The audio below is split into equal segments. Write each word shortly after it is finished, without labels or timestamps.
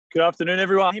Good afternoon,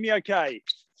 everyone. Hear me okay?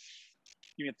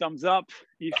 Give me a thumbs up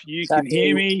if you can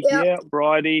hear me. Yep. Yeah,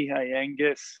 Bridie. Hey,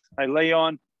 Angus. Hey,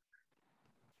 Leon.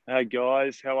 Hey,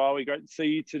 guys. How are we? Great to see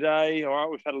you today. All right,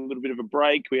 we've had a little bit of a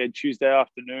break. We had Tuesday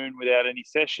afternoon without any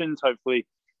sessions. Hopefully,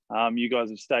 you guys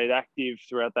have stayed active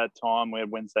throughout that time. We had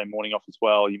Wednesday morning off as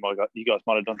well. You guys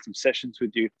might have done some sessions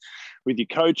with your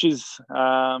coaches.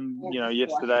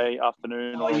 Yesterday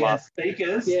afternoon or last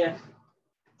speakers.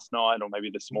 night or maybe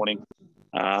this morning.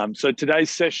 So today's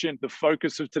session, the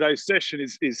focus of today's session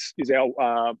is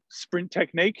our sprint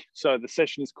technique. So the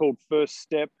session is called First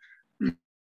Step. We're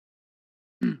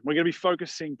going to be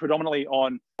focusing predominantly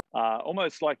on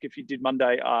almost like if you did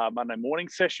Monday morning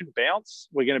session bounce.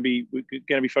 We're going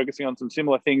to be focusing on some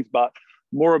similar things, but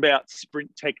more about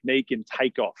sprint technique and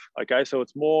takeoff. Okay, so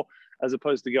it's more as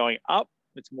opposed to going up,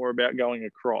 it's more about going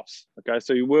across. Okay,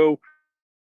 so you will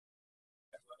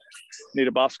need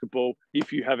a basketball.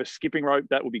 If you have a skipping rope,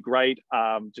 that would be great,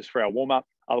 just for our warm-up.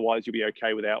 Otherwise, you'll be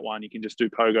okay without one. You can just do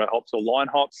pogo hops or line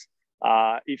hops.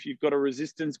 If you've got a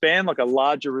resistance band, like a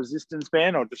larger resistance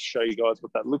band, I'll just show you guys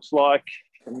what that looks like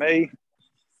for me.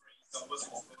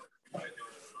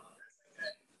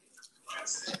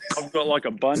 I've got like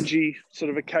a bungee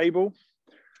sort of a cable,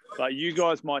 but you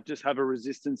guys might just have a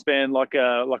resistance band like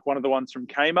one of the ones from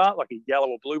Kmart, like a yellow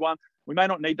or blue one. We may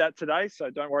not need that today, so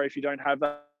don't worry if you don't have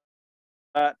that.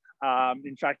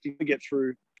 In fact, you can get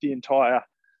through the entire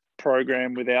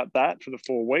program without that for the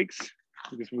 4 weeks,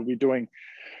 because we'll be doing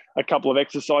a couple of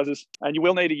exercises, and you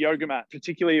will need a yoga mat,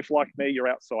 particularly if, like me, you're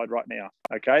outside right now,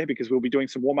 okay? Because we'll be doing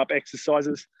some warm-up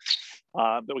exercises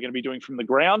that we're going to be doing from the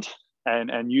ground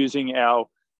and using our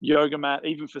yoga mat.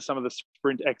 Even for some of the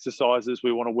sprint exercises,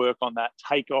 we want to work on that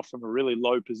takeoff from a really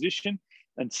low position,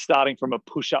 and starting from a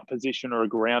push-up position or a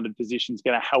grounded position is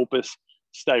going to help us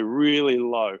stay really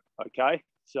low, okay?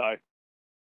 So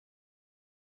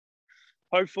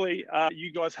hopefully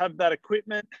you guys have that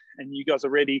equipment and you guys are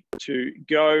ready to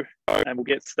go, and we'll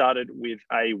get started with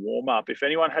a warm-up. If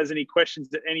anyone has any questions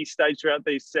at any stage throughout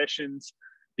these sessions,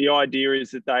 the idea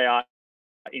is that they are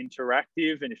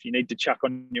interactive, and if you need to chuck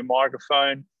on your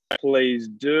microphone, please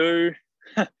do.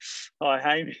 Hi,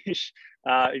 Hamish.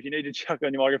 If you need to chuck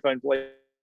on your microphone,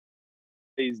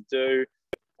 please do.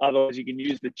 Otherwise, you can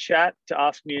use the chat to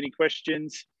ask me any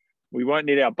questions. We won't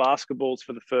need our basketballs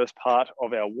for the first part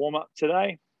of our warm-up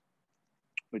today.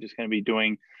 We're just going to be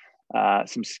doing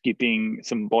some skipping,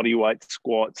 some body weight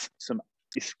squats, some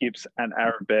skips and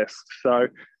arabesques. So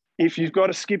if you've got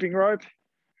a skipping rope,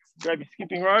 grab your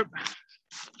skipping rope.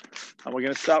 And we're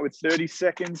going to start with 30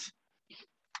 seconds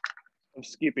of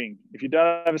skipping. If you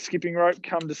don't have a skipping rope,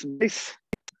 come to some space.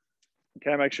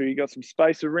 Okay, make sure you got some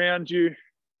space around you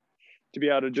to be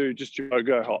able to do just your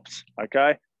go hops,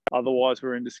 okay? Otherwise,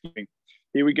 we're into skipping.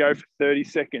 Here we go for 30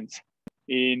 seconds.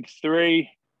 In 3,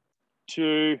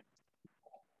 2,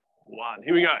 1.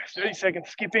 Here we go. 30 seconds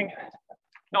skipping.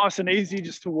 Nice and easy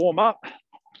just to warm up.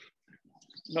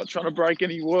 Not trying to break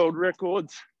any world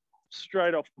records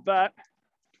straight off the bat.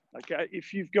 Okay,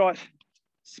 if you've got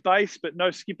space but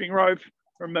no skipping rope,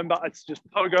 remember it's just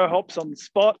pogo hops on the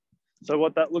spot. So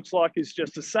what that looks like is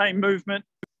just the same movement,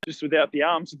 just without the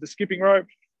arms of the skipping rope,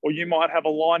 or you might have a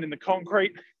line in the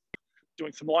concrete,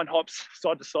 doing some line hops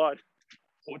side to side,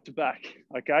 forward to back,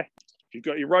 okay? If you've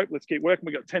got your rope, let's keep working.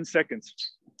 We've got 10 seconds.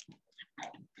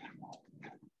 Here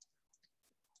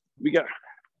we go.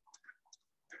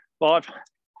 5,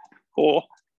 4,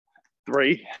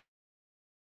 3,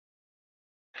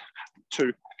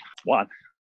 2, 1.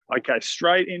 Okay,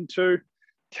 straight into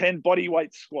 10 body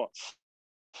weight squats.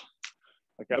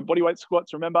 Okay, body weight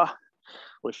squats, remember,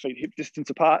 we're feet hip distance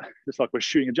apart, just like we're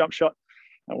shooting a jump shot,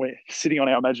 and we're sitting on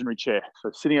our imaginary chair. So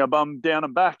sitting our bum down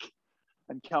and back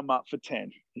and come up for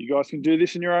 10. You guys can do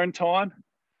this in your own time.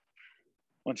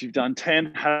 Once you've done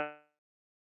 10, have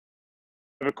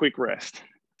a quick rest.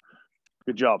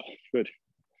 Good job, good.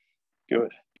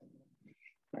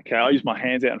 Okay, I use my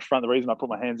hands out in front. The reason I put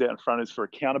my hands out in front is for a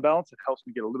counterbalance. It helps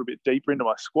me get a little bit deeper into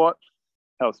my squat,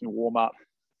 helps me warm up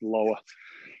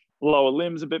lower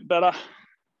limbs a bit better.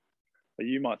 But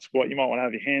you might squat, you might want to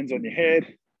have your hands on your head,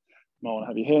 you might want to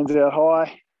have your hands out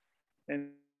high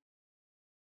and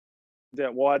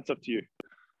out wide. It's up to you.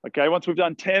 Okay, once we've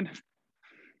done 10,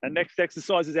 our next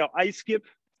exercise is our A skip.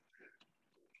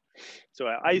 So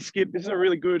our A skip, this is a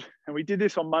really good, and we did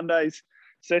this on Monday's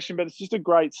session, but it's just a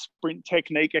great sprint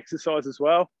technique exercise as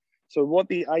well. So what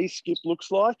the A skip looks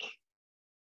like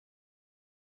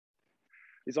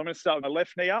is I'm going to start with my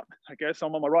left knee up. Okay, so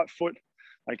I'm on my right foot.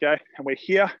 Okay, and we're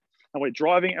here and we're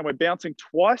driving and we're bouncing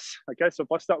twice. Okay, so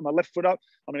if I start with my left foot up,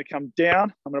 I'm going to come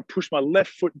down. I'm going to push my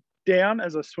left foot down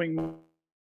as I swing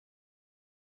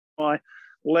my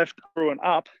left through and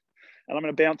up, and I'm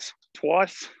going to bounce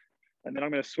twice, and then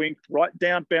I'm going to swing right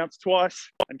down, bounce twice,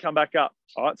 and come back up.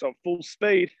 All right, so at full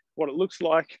speed, what it looks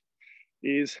like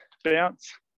is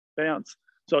bounce, bounce.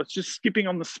 So it's just skipping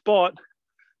on the spot,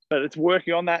 but it's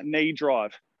working on that knee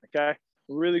drive, okay?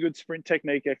 Really good sprint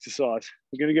technique exercise.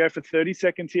 We're going to go for 30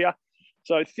 seconds here.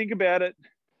 So think about it.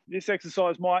 This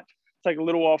exercise might take a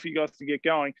little while for you guys to get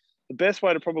going. The best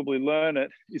way to probably learn it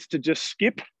is to just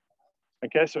skip.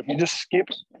 Okay, so if you just skip,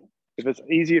 if it's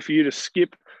easier for you to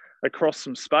skip across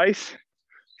some space,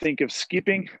 think of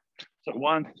skipping. So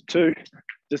 1, 2,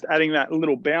 just adding that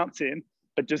little bounce in,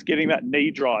 but just getting that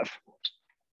knee drive.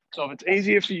 So if it's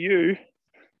easier for you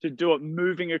to do it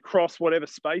moving across whatever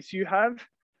space you have,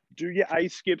 do your A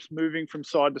skips moving from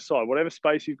side to side, whatever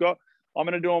space you've got. I'm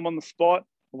going to do them on the spot,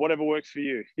 whatever works for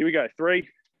you. Here we go. 3,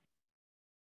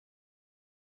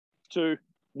 2,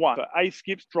 1. So A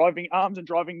skips, driving arms and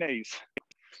driving knees.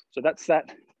 So that's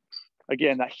that.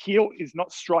 Again, that heel is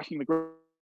not striking the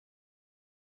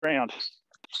ground.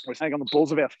 We're staying on the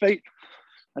balls of our feet,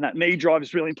 and that knee drive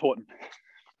is really important.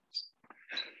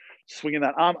 Swinging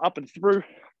that arm up and through,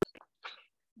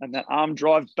 and that arm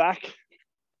drive back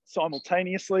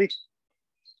simultaneously.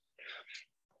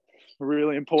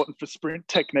 Really important for sprint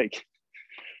technique.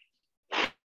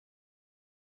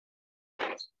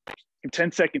 In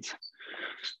 10 seconds,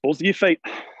 balls to your feet.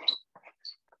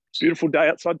 Beautiful day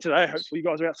outside today. Hopefully you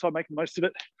guys are outside making the most of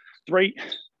it. 3,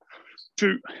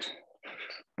 2,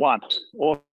 1.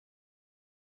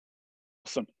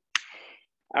 Awesome.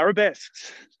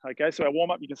 Arabesques. Okay, so our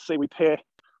warm-up, you can see we pair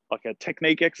like a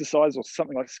technique exercise or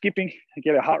something like skipping and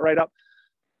get our heart rate up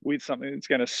with something that's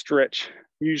going to stretch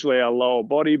usually our lower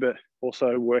body, but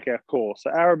also work our core.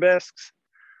 So arabesques,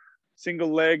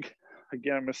 single leg.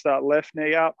 Again, I'm going to start left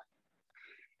knee up,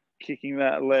 kicking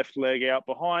that left leg out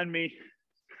behind me.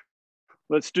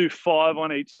 Let's do 5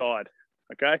 on each side,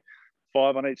 okay?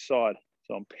 5 on each side.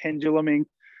 So I'm penduluming,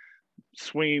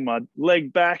 swinging my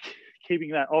leg back, keeping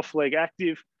that off leg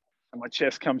active, and my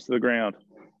chest comes to the ground.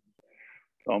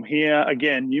 So I'm here.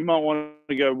 Again, you might want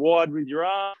to go wide with your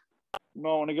arm. You might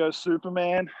want to go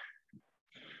Superman.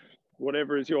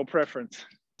 Whatever is your preference.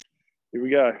 Here we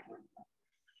go.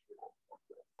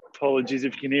 Apologies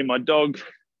if you can hear my dog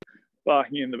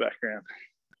barking in the background.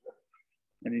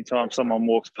 Anytime someone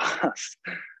walks past,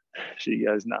 she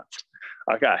goes nuts.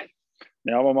 Okay,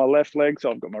 now I'm on my left leg,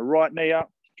 so I've got my right knee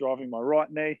up, driving my right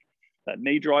knee. That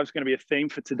knee drive is going to be a theme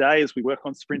for today as we work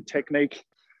on sprint technique.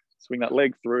 Swing that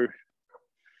leg through,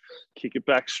 kick it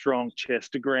back strong,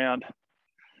 chest to ground,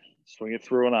 swing it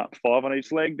through and up. 5 on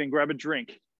each leg, then grab a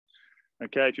drink.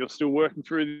 Okay, if you're still working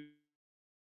through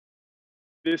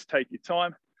this, take your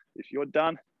time. If you're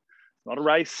done, it's not a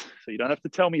race, so you don't have to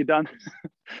tell me you're done.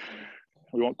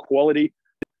 We want quality.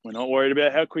 We're not worried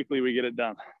about how quickly we get it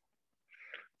done.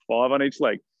 5 on each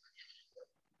leg.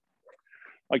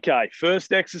 Okay,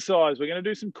 first exercise. We're going to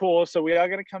do some core. So we are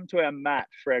going to come to our mat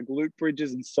for our glute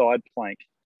bridges and side plank.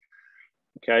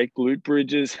 Okay, glute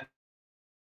bridges,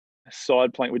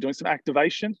 side plank. We're doing some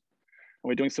activation and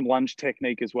we're doing some lunge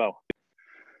technique as well.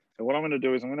 So what I'm going to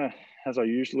do is I'm going to, as I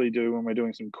usually do when we're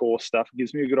doing some core stuff, it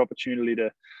gives me a good opportunity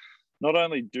to not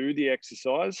only do the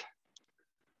exercise,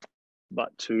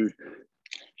 but to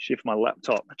shift my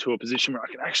laptop to a position where I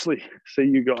can actually see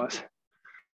you guys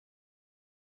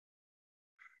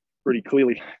pretty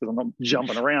clearly because I'm not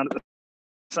jumping around at the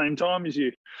same time as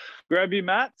you. Grab your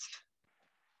mats,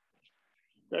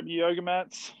 grab your yoga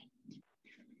mats.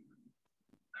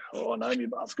 Oh no, my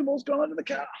basketball's gone under the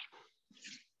car.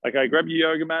 Okay, grab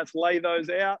your yoga mats, lay those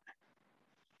out.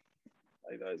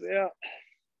 Lay those out.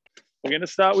 We're going to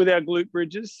start with our glute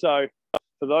bridges. So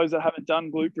for those that haven't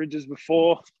done glute bridges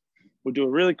before, we'll do a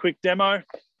really quick demo.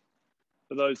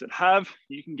 For those that have,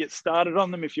 you can get started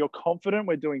on them if you're confident.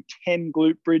 We're doing 10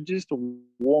 glute bridges to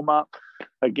warm up.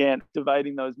 Again,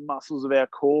 activating those muscles of our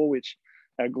core, which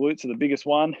our glutes are the biggest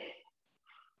one.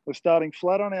 We're starting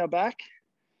flat on our back.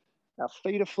 Our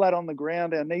feet are flat on the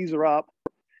ground. Our knees are up.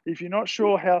 If you're not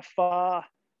sure how far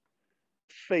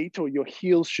feet or your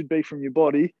heels should be from your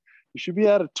body, you should be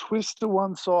able to twist to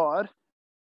one side.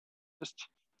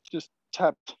 Just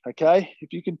tap, okay?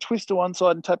 If you can twist to one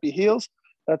side and tap your heels,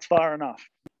 that's far enough.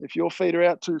 If your feet are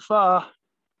out too far,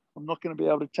 I'm not going to be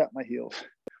able to tap my heels.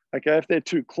 Okay, if they're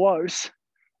too close,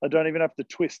 I don't even have to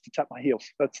twist to tap my heels.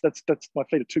 That's my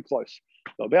feet are too close.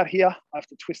 So about here, I have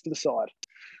to twist to the side.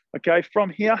 Okay,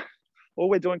 from here, all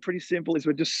we're doing pretty simple is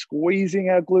we're just squeezing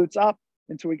our glutes up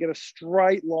until we get a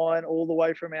straight line all the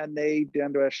way from our knee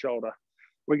down to our shoulder.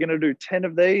 We're going to do 10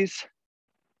 of these.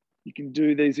 You can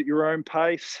do these at your own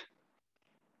pace.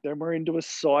 Then we're into a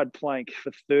side plank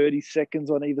for 30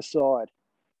 seconds on either side.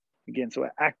 Again, so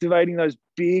we're activating those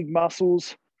big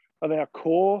muscles of our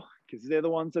core because they're the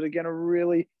ones that are going to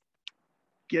really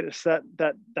get us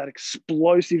that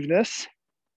explosiveness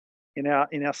in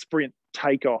our sprint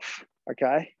takeoff,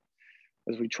 okay?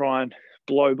 As we try and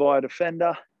blow by a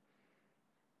defender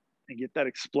and get that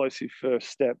explosive first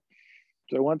step.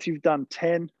 So once you've done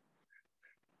 10,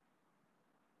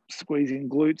 squeezing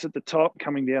glutes at the top,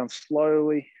 coming down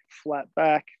slowly, flat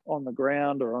back on the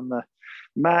ground or on the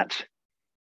mat,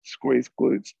 squeeze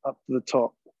glutes up to the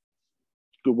top.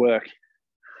 Good work.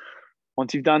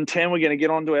 Once you've done 10, we're going to get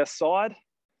onto our side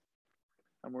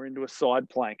and we're into a side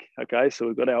plank. Okay, so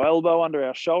we've got our elbow under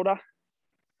our shoulder.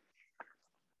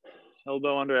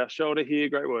 Elbow under our shoulder here.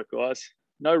 Great work, guys.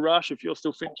 No rush. If you're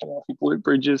still finishing off your glute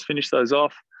bridges, finish those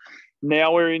off.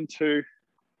 Now we're into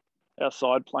our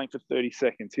side plank for 30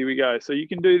 seconds. Here we go. So you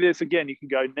can do this again. You can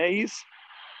go knees.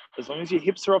 As long as your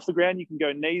hips are off the ground, you can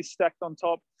go knees stacked on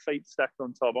top, feet stacked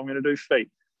on top. I'm going to do feet.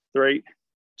 3,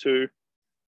 2,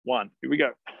 1. Here we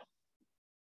go.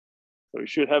 So we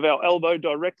should have our elbow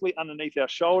directly underneath our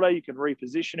shoulder. You can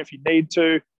reposition if you need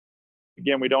to.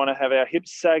 Again, we don't want to have our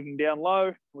hips sagging down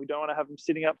low. We don't want to have them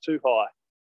sitting up too high.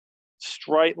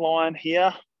 Straight line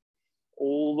here,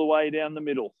 all the way down the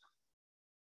middle.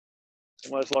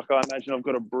 Almost like I imagine I've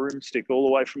got a broomstick all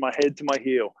the way from my head to my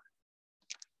heel.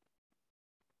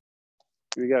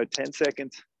 Here we go, 10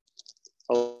 seconds.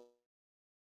 Hold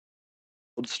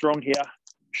strong here.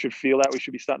 Should feel that. We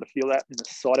should be starting to feel that in the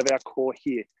side of our core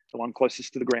here, the one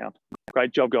closest to the ground.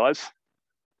 Great job, guys.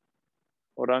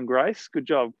 Well done, Grace. Good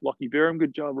job, Lockie Birham.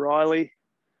 Good job, Riley.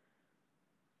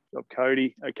 Good job,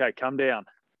 Cody. Okay, come down.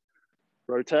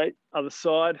 Rotate, other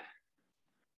side.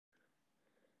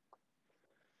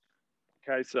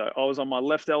 Okay, so I was on my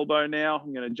left elbow now.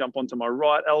 I'm going to jump onto my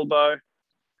right elbow.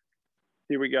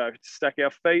 Here we go. Stack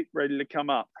our feet, ready to come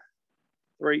up.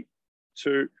 3,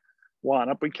 2, 1.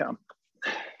 Up we come.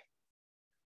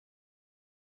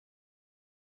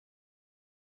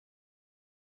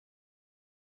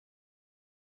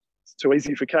 It's too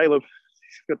easy for Caleb.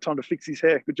 He's got time to fix his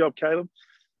hair. Good job, Caleb.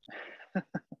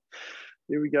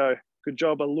 Here we go. Good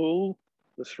job, Alul.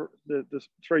 The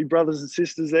 3 brothers and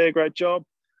sisters there. Great job.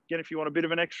 Again, if you want a bit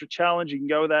of an extra challenge, you can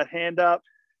go with that hand up.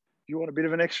 If you want a bit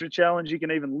of an extra challenge, you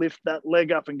can even lift that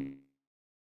leg up and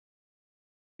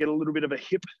get a little bit of a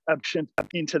hip action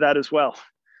into that as well.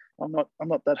 I'm not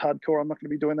that hardcore. I'm not going to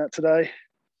be doing that today.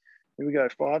 Here we go.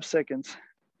 5 seconds.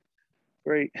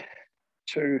 3,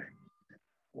 2,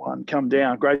 1. Come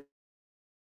down. Great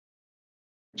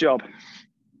job.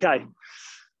 Okay.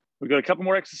 We've got a couple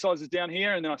more exercises down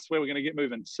here, and then I swear we're going to get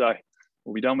moving. So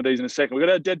we'll be done with these in a second. We've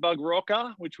got our dead bug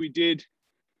rocker, which we did.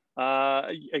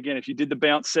 Again, if you did the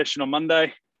bounce session on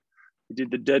Monday, we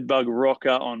did the dead bug rocker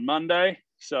on Monday.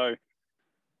 So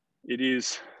it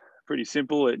is pretty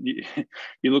simple.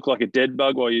 You look like a dead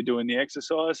bug while you're doing the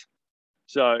exercise.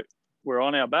 So we're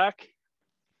on our back.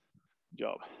 Good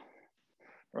job.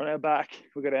 We're on our back.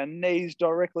 We've got our knees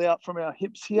directly up from our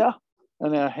hips here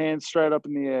and our hands straight up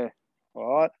in the air. All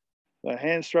right. So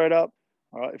hands straight up.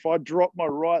 All right. If I drop my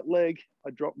right leg, I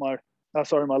drop my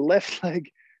left leg.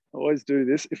 I always do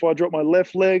this. If I drop my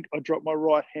left leg, I drop my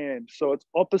right hand. So it's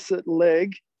opposite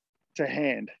leg to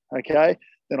hand. Okay.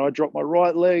 Then I drop my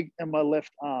right leg and my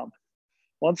left arm.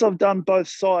 Once I've done both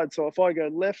sides, so if I go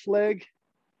left leg,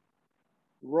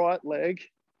 right leg,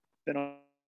 then I'm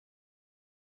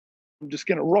just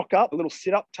going to rock up, a little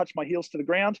sit up, touch my heels to the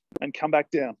ground and come back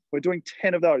down. We're doing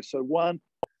 10 of those. So 1,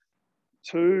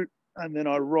 2, and then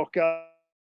I rock up.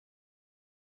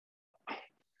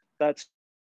 That's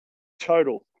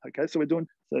total. Okay, so we're doing,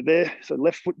 so there, so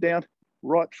left foot down,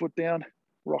 right foot down,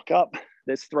 rock up.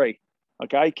 There's 3.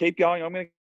 Okay, keep going. I'm going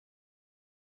to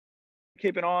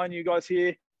keep an eye on you guys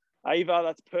here. Ava,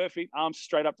 that's perfect. Arms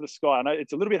straight up to the sky. I know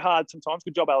it's a little bit hard sometimes.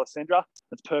 Good job, Alessandra.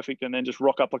 That's perfect. And then just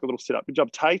rock up like a little sit up. Good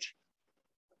job, Tate.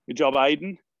 Good job,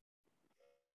 Aiden.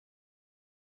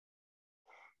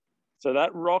 So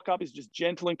that rock up is just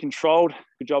gentle and controlled.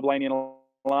 Good job, Laney and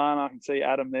Alana. I can see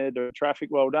Adam there doing traffic.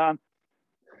 Well done.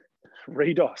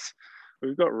 Redos.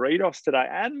 We've got Redos today.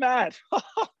 And Matt.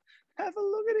 Have a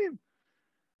look at him.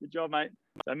 Good job, mate.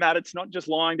 So, Matt, it's not just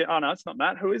lying down. Oh, no, it's not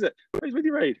Matt. Who is it? Who's with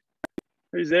you, Reed?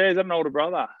 Who's there? Is that an older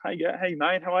brother? Hey,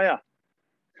 mate. How are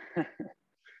you?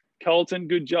 Colton,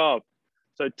 good job.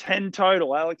 So 10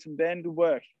 total. Alex and Ben, good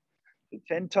work. So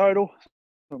 10 total.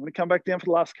 I'm going to come back down for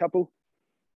the last couple.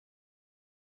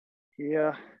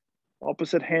 Here,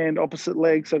 opposite hand, opposite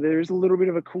leg. So there is a little bit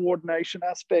of a coordination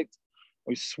aspect.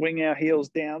 We swing our heels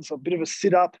down. So a bit of a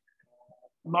sit-up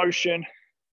motion.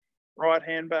 Right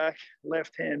hand back,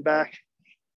 left hand back.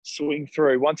 swing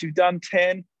through. Once you've done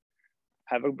 10,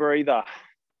 have a breather.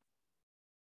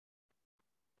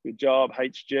 Good job,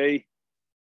 HG.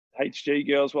 HG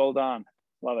girls, well done.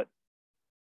 Love it.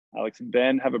 Alex and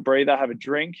Ben, have a breather, have a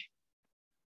drink.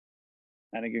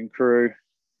 Hannigan crew,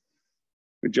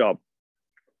 good job.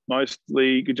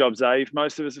 Mostly, good job, Zave.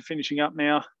 Most of us are finishing up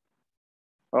now.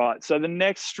 All right, so the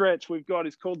next stretch we've got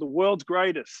is called the world's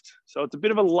greatest. So it's a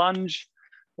bit of a lunge.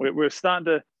 We're starting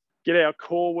to get our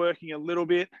core working a little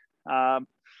bit.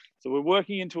 So we're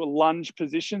working into a lunge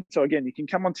position. So again, you can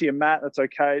come onto your mat. That's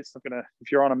okay. It's not gonna,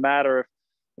 if you're on a mat or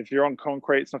if you're on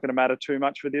concrete, it's not gonna matter too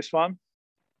much for this one.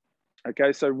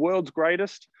 Okay, so world's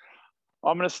greatest.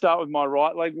 I'm gonna start with my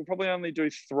right leg. We'll probably only do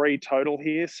 3 total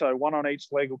here. So 1 on each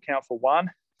leg will count for 1.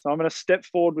 So I'm gonna step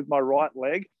forward with my right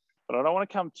leg, but I don't wanna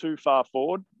come too far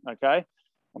forward, okay?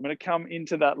 I'm gonna come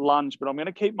into that lunge, but I'm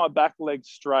gonna keep my back leg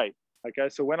straight, okay?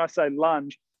 So when I say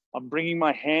lunge, I'm bringing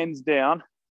my hands down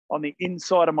on the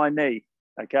inside of my knee,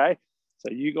 okay?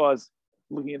 So you guys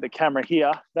looking at the camera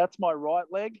here, that's my right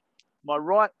leg. My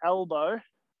right elbow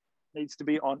needs to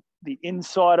be on the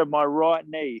inside of my right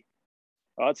knee.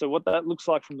 All right, so what that looks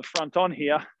like from the front on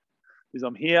here is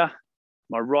I'm here,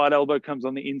 my right elbow comes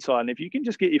on the inside. And if you can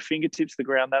just get your fingertips to the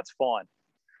ground, that's fine.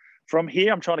 From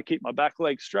here, I'm trying to keep my back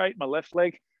leg straight, my left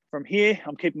leg. From here,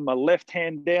 I'm keeping my left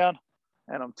hand down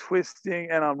and I'm twisting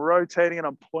and I'm rotating and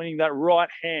I'm pointing that right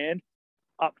hand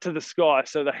up to the sky.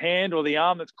 So the hand or the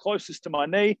arm that's closest to my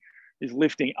knee is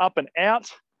lifting up and out,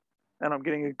 and I'm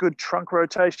getting a good trunk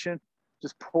rotation.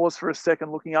 Just pause for a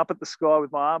second, looking up at the sky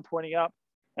with my arm pointing up,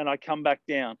 and I come back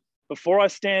down. Before I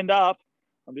stand up,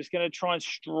 I'm just going to try and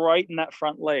straighten that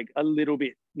front leg a little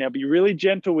bit. Now be really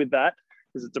gentle with that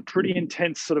because it's a pretty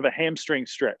intense sort of a hamstring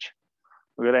stretch.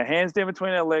 We've got our hands down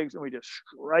between our legs and we just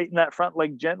straighten that front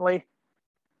leg gently.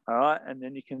 All right, and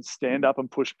then you can stand up and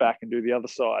push back and do the other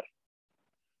side.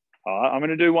 All right, I'm going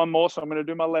to do one more. So I'm going to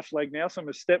do my left leg now. So I'm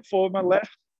going to step forward my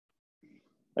left.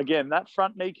 Again, that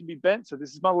front knee can be bent. So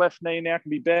this is my left knee now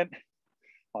can be bent.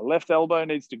 My left elbow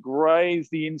needs to graze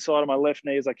the inside of my left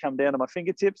knee as I come down to my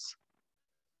fingertips.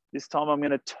 This time I'm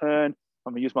going to turn.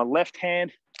 I'm going to use my left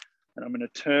hand and I'm going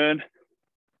to turn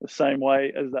the same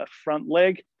way as that front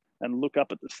leg and look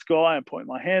up at the sky and point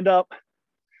my hand up.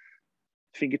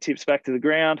 Fingertips back to the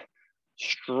ground.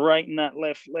 Straighten that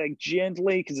left leg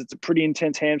gently because it's a pretty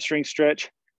intense hamstring stretch,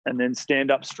 and then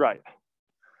stand up straight.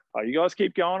 All right, you guys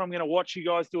keep going. I'm going to watch you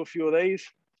guys do a few of these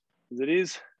because it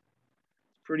is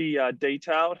pretty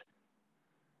detailed.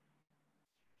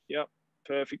 Yep,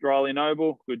 perfect, Riley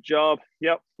Noble. Good job.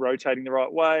 Yep, rotating the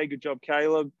right way. Good job,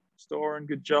 Caleb. Storen,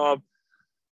 good job.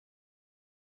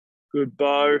 Good,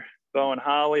 Bo and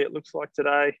Harley, it looks like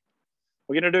today.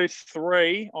 We're going to do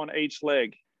 3 on each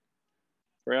leg.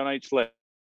 3 on each leg.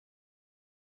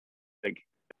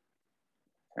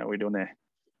 How are we doing there?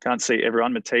 Can't see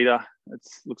everyone. Matita, it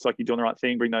looks like you're doing the right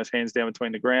thing. Bring those hands down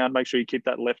between the ground. Make sure you keep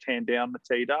that left hand down,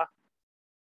 Matita.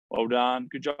 Well done.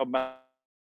 Good job,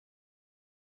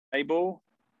 Mabel.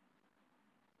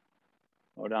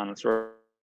 Well done. Let's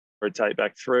rotate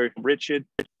back through. Richard.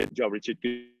 Good job, Richard.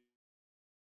 Good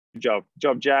job. Good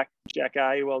job, Jack. Jack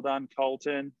A. Well done.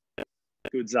 Colton.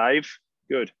 Good, Zave.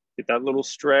 Good. Get that little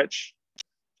stretch.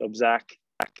 Good job, Zach.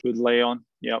 Good, Leon.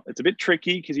 Yep. It's a bit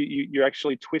tricky because you're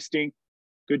actually twisting.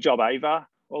 Good job, Ava.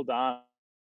 Well done.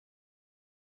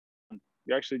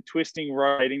 You're actually twisting,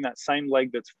 rotating. That same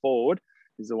leg that's forward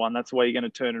is the one. That's where you're going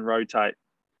to turn and rotate.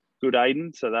 Good,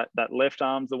 Aiden. So that left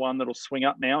arm's the one that'll swing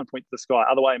up now and point to the sky.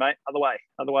 Other way, mate. Other way,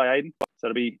 Aiden. So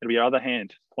it'll be your other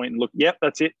hand. Point and look. Yep,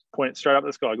 that's it. Point it straight up at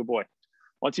the sky. Good boy.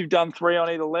 Once you've done 3 on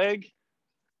either leg,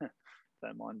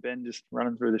 don't mind Ben just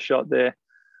running through the shot there.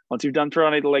 Once you've done 3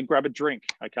 on either leg, grab a drink,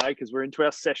 okay? Because we're into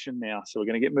our session now. So we're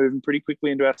going to get moving pretty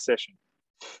quickly into our session.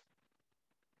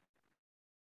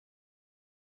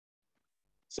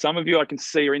 Some of you I can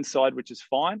see are inside, which is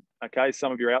fine, okay?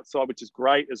 Some of you are outside, which is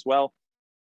great as well.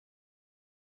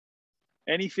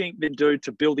 Anything that you do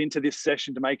to build into this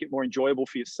session to make it more enjoyable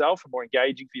for yourself and more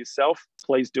engaging for yourself,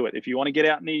 please do it. If you want to get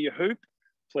out near your hoop,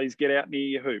 please get out near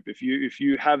your hoop. If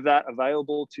you have that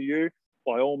available to you,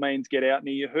 by all means, get out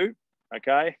near your hoop,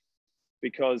 okay?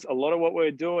 Because a lot of what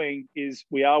we're doing is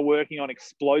we are working on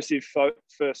explosive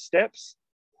first steps,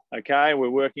 okay? We're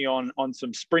working on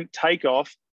some sprint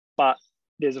takeoff, but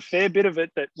there's a fair bit of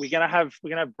it that we're gonna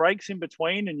have breaks in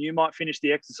between, and you might finish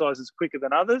the exercises quicker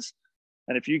than others.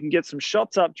 And if you can get some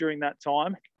shots up during that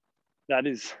time,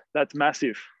 that's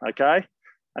massive, okay?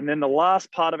 And then the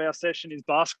last part of our session is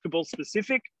basketball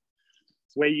specific,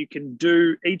 where you can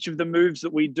do each of the moves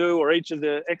that we do or each of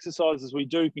the exercises we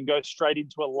do can go straight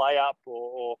into a layup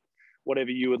or whatever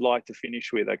you would like to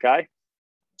finish with, okay?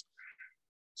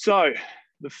 So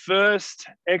the first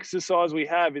exercise we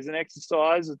have is an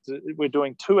exercise. We're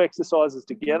doing 2 exercises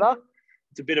together.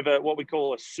 It's a bit of what we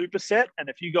call a superset. And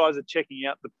if you guys are checking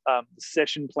out the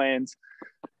session plans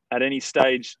at any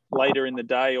stage later in the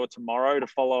day or tomorrow to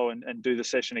follow and do the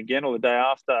session again, or the day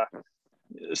after,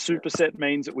 a superset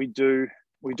means that we do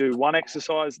one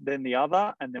exercise, then the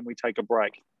other, and then we take a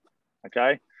break.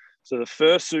 Okay. So the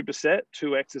first superset,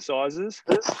 2 exercises,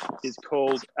 is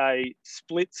called a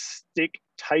split stick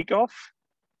takeoff.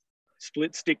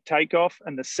 Split stick takeoff.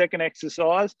 And the second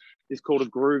exercise is called a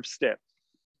groove step.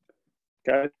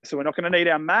 Okay, so we're not going to need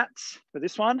our mats for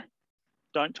this one.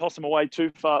 Don't toss them away too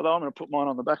far though. I'm going to put mine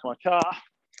on the back of my car.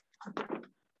 It's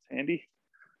handy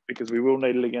because we will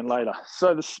need it again later.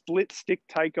 So the split stick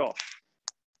takeoff.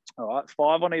 All right,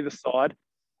 5 on either side.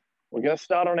 We're going to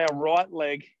start on our right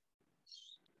leg.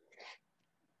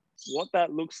 What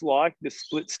that looks like, the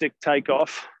split stick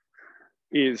takeoff,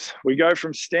 is we go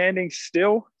from standing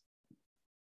still.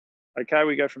 Okay,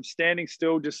 we go from standing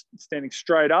still, just standing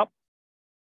straight up.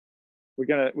 We're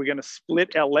gonna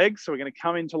split our legs. So we're gonna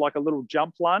come into like a little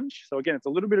jump lunge. So again, it's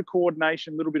a little bit of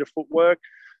coordination, a little bit of footwork.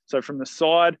 So from the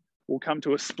side, we'll come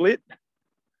to a split.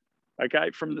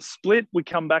 Okay, from the split, we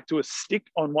come back to a stick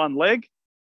on one leg.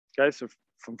 Okay, so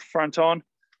from front on,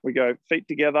 we go feet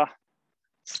together,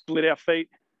 split our feet,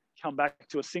 come back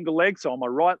to a single leg. So on my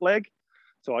right leg,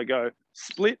 so I go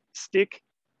split, stick,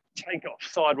 take off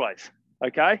sideways.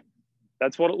 Okay,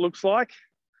 that's what it looks like.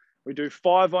 We do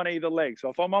 5 on either leg. So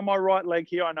if I'm on my right leg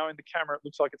here, I know in the camera it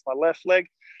looks like it's my left leg,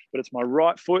 but it's my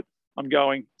right foot. I'm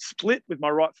going split with my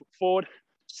right foot forward,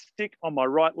 stick on my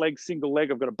right leg, single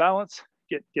leg. I've got to balance,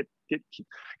 get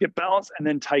balance, and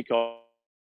then take off.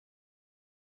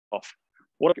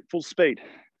 What at full speed?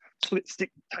 Split,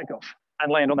 stick, take off,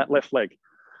 and land on that left leg.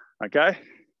 Okay,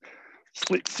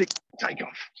 split, stick, take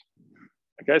off.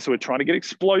 Okay, so we're trying to get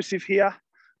explosive here.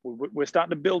 We're starting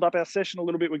to build up our session a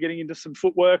little bit. We're getting into some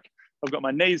footwork. I've got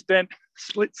my knees bent,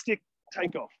 split, stick,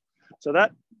 take off. So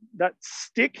that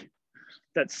stick,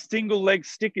 that single leg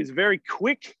stick is very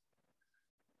quick.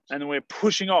 And then we're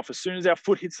pushing off as soon as our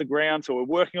foot hits the ground. So we're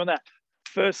working on that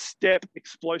first step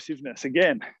explosiveness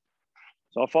again.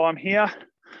 So if I'm here,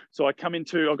 so I come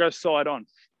into, I'll go side on.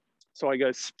 So I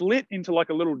go split into like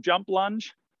a little jump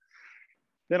lunge.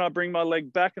 Then I bring my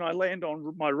leg back and I land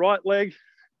on my right leg.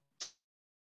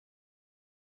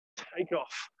 Take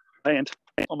off, land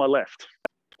on my left.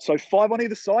 So 5 on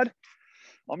either side.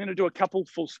 I'm going to do a couple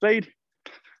full speed.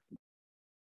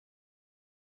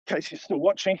 In case you're still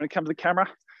watching, I'm going to come to the camera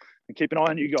and keep an eye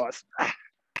on you guys.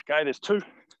 Okay, there's 2.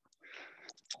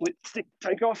 Split, stick,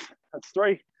 take off. That's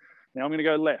 3. Now I'm going to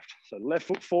go left. So left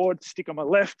foot forward, stick on my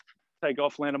left, take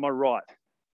off, land on my right.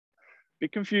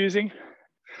 Bit confusing.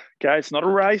 Okay, it's not a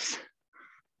race.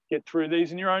 Get through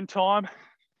these in your own time.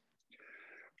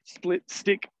 Split,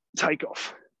 stick, take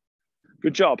off.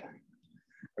 Good job.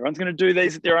 Everyone's going to do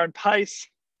these at their own pace.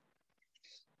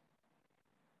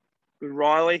 Good,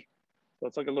 Riley. So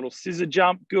it's like a little scissor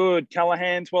jump. Good.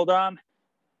 Callahan's, well done.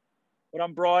 Well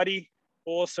done, Bridie.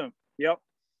 Awesome. Yep.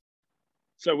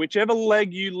 So whichever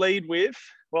leg you lead with,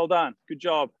 well done. Good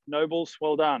job. Nobles,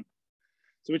 well done.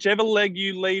 So whichever leg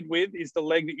you lead with is the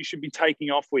leg that you should be taking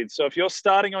off with. So if you're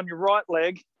starting on your right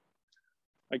leg,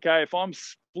 okay, if I'm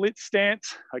split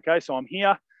stance, okay, so I'm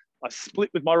here, I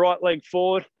split with my right leg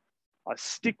forward, I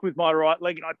stick with my right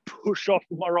leg and I push off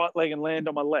with my right leg and land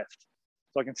on my left.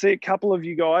 So I can see a couple of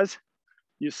you guys,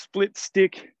 you split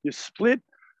stick, you split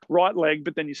right leg,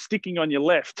 but then you're sticking on your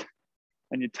left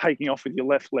and you're taking off with your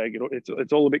left leg.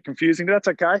 It's all a bit confusing, but that's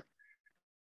okay.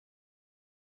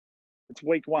 It's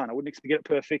week 1. I wouldn't expect to get it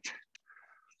perfect.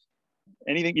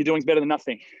 Anything you're doing is better than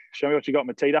nothing. Show me what you got,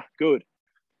 Matita. Good.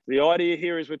 The idea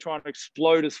here is we're trying to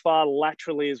explode as far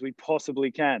laterally as we possibly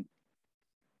can.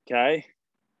 Okay.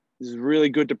 This is really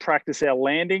good to practice our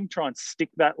landing. Try and stick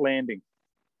that landing.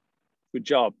 Good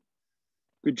job.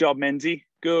 Good job, Menzie.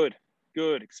 Good.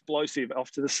 Good. Explosive.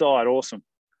 Off to the side. Awesome.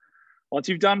 Once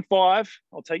you've done 5,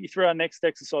 I'll take you through our next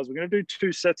exercise. We're going to do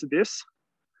 2 sets of this.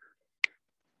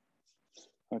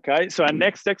 Okay. So our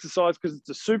next exercise, because it's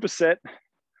a superset,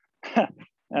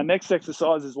 our next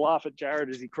exercise is laugh at Jared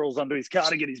as he crawls under his car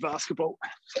to get his basketball.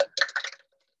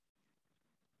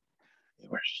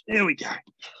 There we go.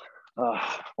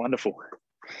 Oh, wonderful.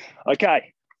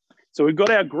 Okay, so we've got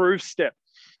our groove step.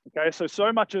 Okay,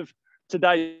 so much of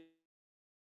today's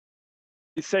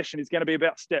session is going to be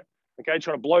about step. Okay,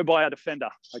 trying to blow by our defender.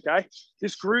 Okay,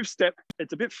 this groove step,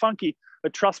 it's a bit funky,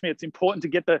 but trust me, it's important to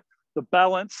get the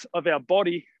balance of our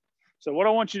body. So what I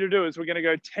want you to do is we're going to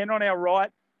go 10 on our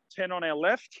right, 10 on our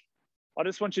left. I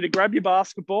just want you to grab your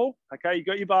basketball. Okay, you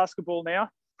got your basketball now.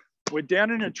 we're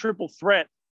down in a triple threat.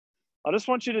 I just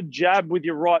want you to jab with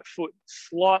your right foot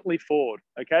slightly forward.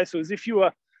 Okay, so as if you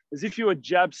were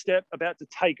jab step about to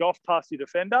take off past your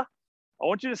defender. I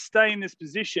want you to stay in this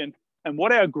position. And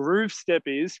what our groove step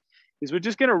is we're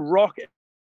just going to rock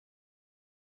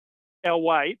our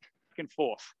weight back and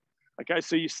forth. Okay,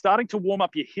 so you're starting to warm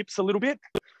up your hips a little bit.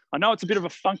 I know it's a bit of a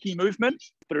funky movement,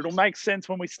 but it'll make sense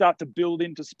when we start to build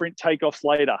into sprint takeoffs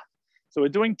later. So we're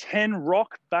doing 10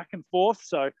 rock back and forth.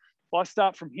 So if I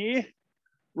start from here,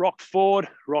 rock forward,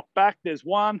 rock back, there's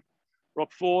 1,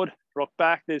 rock forward, rock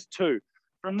back, there's 2.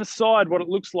 From the side, what it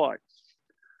looks like,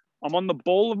 I'm on the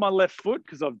ball of my left foot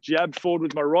because I've jabbed forward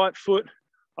with my right foot.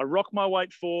 I rock my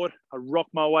weight forward, I rock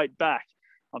my weight back.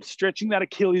 I'm stretching that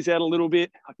Achilles out a little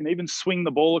bit. I can even swing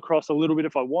the ball across a little bit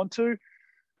if I want to.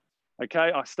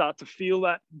 Okay, I start to feel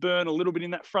that burn a little bit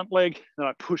in that front leg, and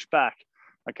I push back.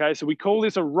 Okay, so we call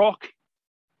this a rock,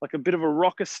 like a bit of a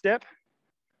rocker step.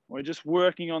 We're just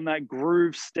working on that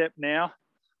groove step now.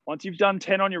 Once you've done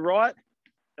 10 on your right,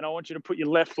 then I want you to put your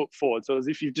left foot forward. So as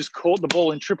if you've just caught the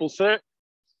ball in triple threat,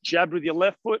 jabbed with your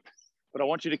left foot, but I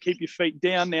want you to keep your feet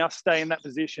down now, stay in that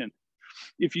position.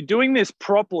 If you're doing this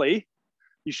properly,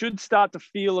 you should start to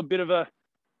feel a bit of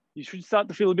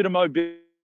mobility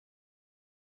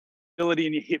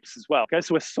in your hips as well. Okay,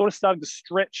 so we're sort of starting to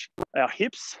stretch our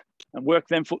hips and work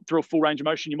them through a full range of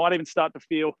motion. You might even start to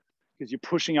feel, because you're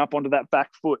pushing up onto that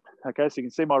back foot. Okay, so you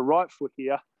can see my right foot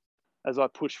here. As I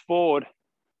push forward,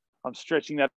 I'm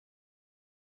stretching that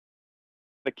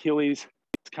Achilles.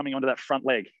 It's coming onto that front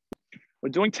leg. We're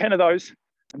doing 10 of those,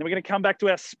 and then we're going to come back to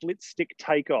our split stick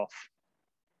takeoff.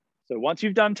 So once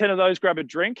you've done 10 of those, grab a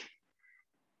drink.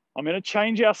 I'm going to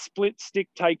change our split stick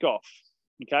takeoff.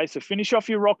 Okay, so finish off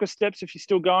your rocker steps if you're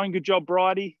still going. Good job,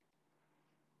 Bridie.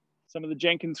 Some of the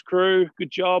Jenkins crew,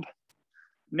 good job.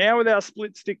 Now with our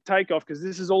split stick takeoff, because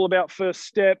this is all about first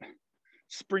step,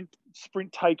 sprint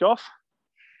takeoff,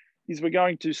 is we're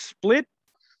going to split,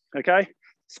 okay?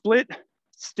 Split,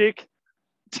 stick,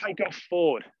 take off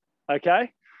forward,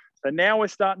 okay? So now we're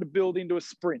starting to build into a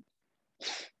sprint.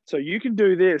 So you can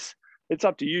do this. It's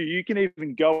up to you. You can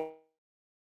even go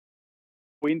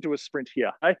into a sprint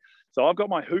here, okay? So I've got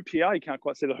my hoop here. You can't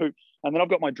quite see the hoop. And then I've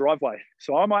got my driveway.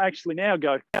 So I might actually now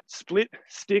go split,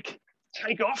 stick,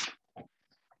 take off,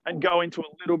 and go into a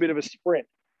little bit of a sprint.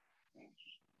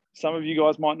 Some of you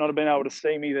guys might not have been able to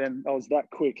see me then. I was that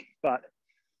quick. But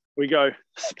we go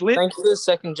split. Thank you for a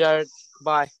second, Jared.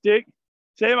 Bye. Stick.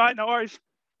 See you, mate. No worries.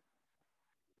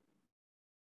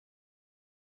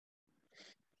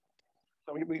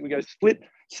 So we go split,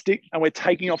 stick, and we're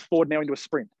taking off forward now into a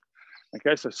sprint.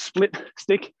 Okay, so split,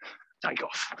 stick, take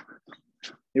off.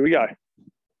 Here we go.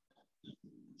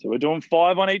 So we're doing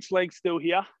 5 on each leg still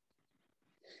here.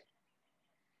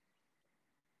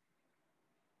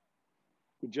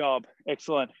 Good job.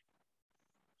 Excellent.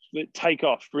 Split, take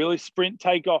off. Really sprint,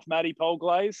 take off, Maddie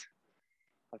Polglaze.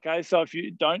 Okay, so if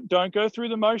you don't go through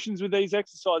the motions with these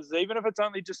exercises, even if it's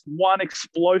only just one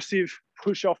explosive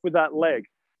push off with that leg.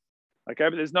 Okay,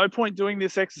 but there's no point doing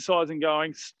this exercise and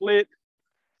going split,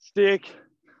 stick,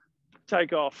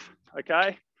 take off.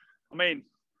 Okay, I mean,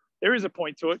 there is a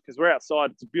point to it because we're outside.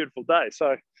 It's a beautiful day,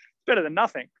 so it's better than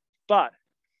nothing. But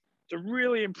to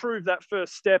really improve that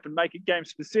first step and make it game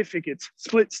specific, it's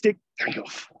split, stick, take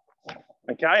off.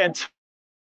 Okay, and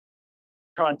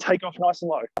try and take off nice and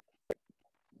low.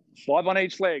 5 on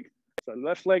each leg. So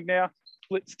left leg now,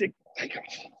 split, stick, take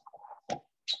off.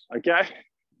 Okay,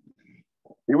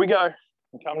 here we go.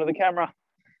 I'm coming to the camera.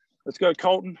 Let's go,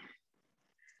 Colton.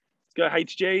 Let's go,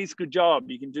 HGs. Good job.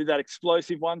 You can do that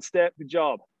explosive one step. Good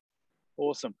job.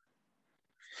 Awesome.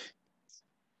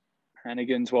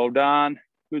 Hannigans, well done.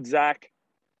 Good, Zach.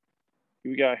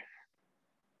 Here we go.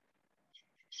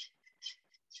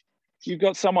 You've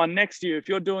got someone next to you. If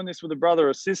you're doing this with a brother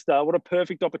or sister, what a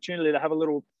perfect opportunity to have a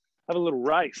little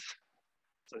race.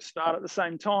 So start at the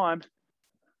same time.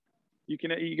 You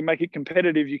can make it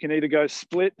competitive. You can either go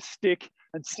split, stick,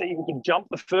 and see who can jump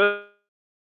the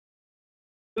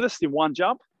furthest in one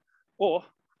jump, or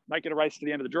make it a race to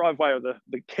the end of the driveway or the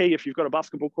key if you've got a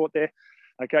basketball court there.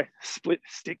 Okay, split,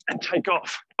 stick, and take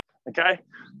off. Okay,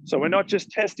 so we're not just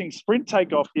testing sprint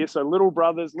takeoff here. So little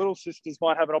brothers, little sisters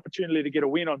might have an opportunity to get a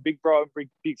win on big bro and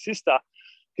big sister,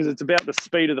 because it's about the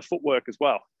speed of the footwork as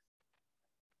well.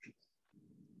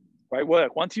 Great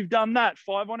work. Once you've done that,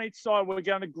 5 on each side, we're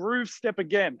going to groove step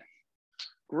again.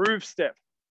 Groove step.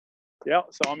 Yeah,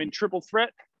 so I'm in triple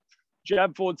threat.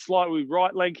 Jab forward slightly with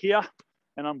right leg here,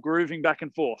 and I'm grooving back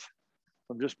and forth.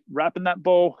 I'm just wrapping that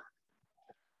ball.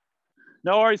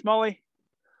 No worries, Molly.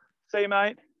 See you,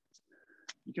 mate.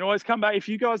 You can always come back. If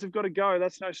you guys have got to go,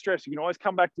 that's no stress. You can always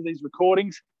come back to these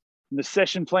recordings. And the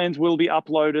session plans will be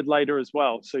uploaded later as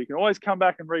well. So you can always come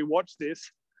back and re-watch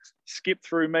this, skip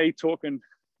through me talking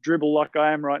dribble like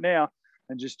I am right now,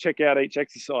 and just check out each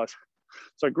exercise.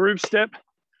 So groove step,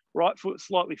 right foot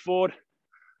slightly forward,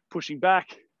 pushing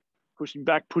back,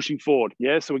 pushing forward.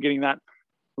 Yeah, so we're getting that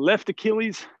left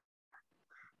Achilles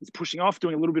is pushing off,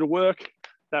 doing a little bit of work.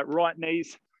 That right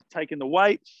knee's taking the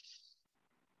weight.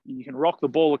 You can rock the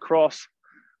ball across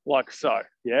like so,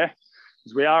 yeah?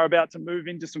 Because we are about to move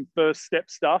into some first step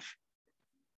stuff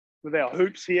with our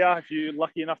hoops here, if you're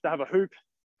lucky enough to have a hoop,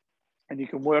 and you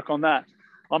can work on that.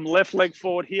 I'm left leg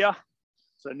forward here.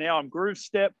 So now I'm groove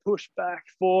step, push back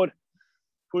forward,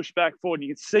 push back forward. And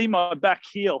you can see my back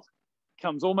heel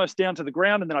comes almost down to the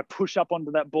ground, and then I push up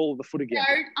onto that ball of the foot again.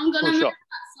 Jared, I'm going to move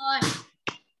that side.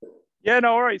 Yeah,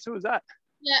 no worries. Who was that?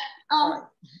 Yeah.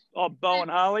 Oh, Bo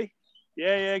and Harley.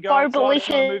 Yeah, go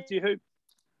Bodelicious. move to your hoop.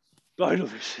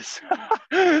 Bodelicious.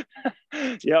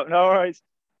 Yep, no worries.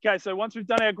 Okay, so once we've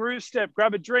done our groove step,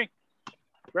 grab a drink.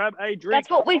 Grab a drink. That's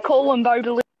what we call them,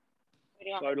 Bodelicious.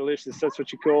 Bodelicious, that's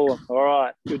what you call them. All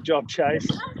right, good job, Chase.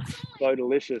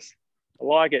 Bodelicious. I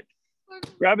like it.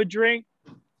 Grab a drink.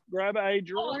 Grab a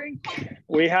drink.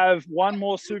 We have one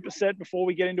more superset before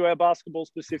we get into our basketball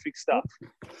specific stuff.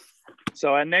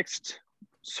 So our next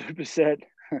superset,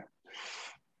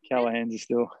 Callahan's is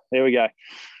still, there we go.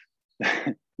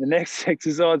 The next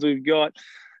exercise we've got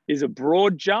is a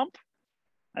broad jump.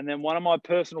 And then one of my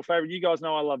personal favorite, you guys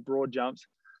know I love broad jumps.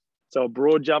 So a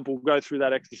broad jump, we'll go through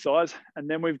that exercise. And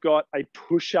then we've got a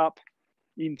push up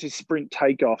into sprint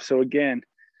takeoff. So again,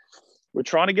 we're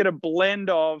trying to get a blend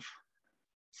of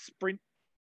sprint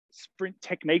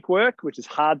technique work, which is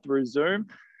hard through Zoom,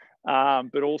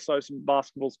 but also some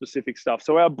basketball specific stuff.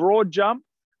 So our broad jump,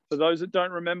 for those that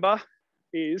don't remember,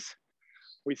 is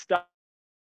we start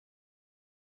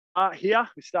here.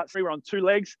 We start free, we're on two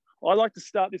legs. I like to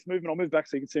start this movement. I'll move back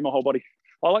so you can see my whole body.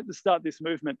 I like to start this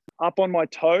movement up on my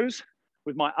toes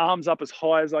with my arms up as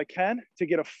high as I can to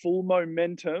get a full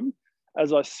momentum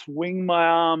as I swing my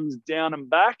arms down and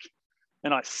back,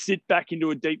 and I sit back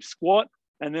into a deep squat,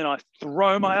 and then I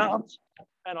throw my arms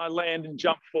and I land and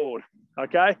jump forward,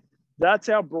 okay? That's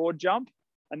our broad jump.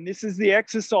 And this is the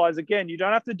exercise. Again, you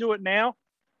don't have to do it now.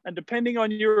 And depending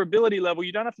on your ability level,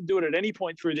 you don't have to do it at any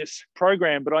point through this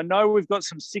program. But I know we've got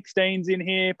some 16s in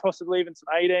here, possibly even some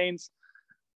 18s.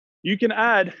 You can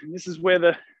add, and this is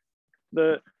where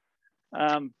the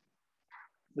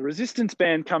resistance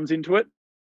band comes into it.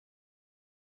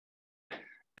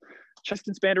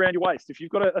 Resistance band around your waist. If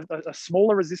you've got a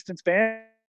smaller resistance band,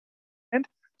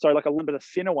 so like a little bit of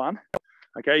thinner one,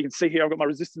 okay, you can see here I've got my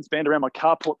resistance band around my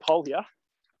carport pole here,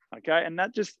 okay, and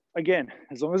that just, again,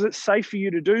 as long as it's safe for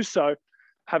you to do so,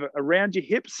 have it around your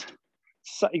hips,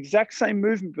 exact same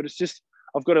movement, but it's just,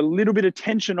 I've got a little bit of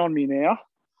tension on me now.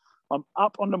 I'm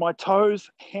up onto my toes,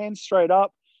 hands straight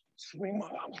up, swing my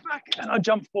arms back, and I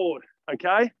jump forward,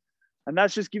 okay? And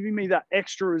that's just giving me that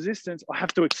extra resistance. I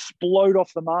have to explode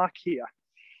off the mark here.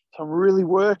 So I'm really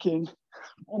working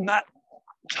on that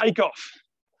takeoff,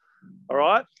 all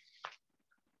right?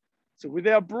 So with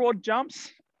our broad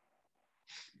jumps,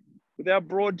 we're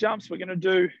gonna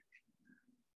do,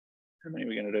 how many are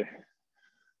we gonna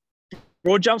do?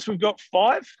 Broad jumps, we've got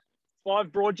five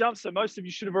broad jumps. So most of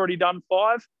you should have already done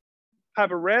 5.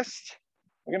 Have a rest.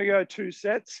 We're gonna go 2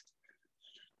 sets.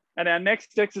 And our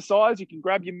next exercise, you can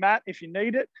grab your mat if you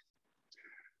need it.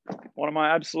 One of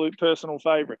my absolute personal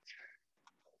favorites.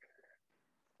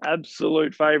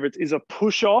 Absolute favorites is a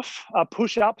push up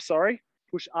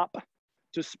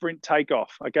to sprint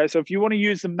takeoff. Okay, so if you want to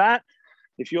use the mat,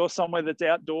 if you're somewhere that's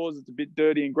outdoors, it's a bit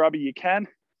dirty and grubby, you can.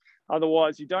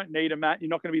 Otherwise, you don't need a mat. You're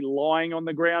not going to be lying on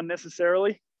the ground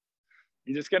necessarily.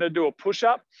 You're just going to do a push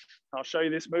up. I'll show you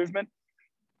this movement.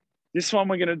 This one,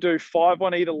 we're going to do 5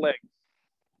 on either leg.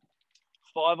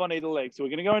 5 on either leg. So we're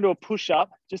going to go into a push up,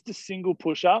 just a single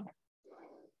push up.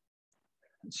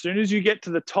 As soon as you get to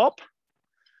the top,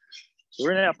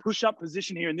 we're in our push up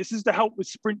position here. And this is to help with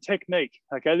sprint technique.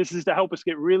 Okay, this is to help us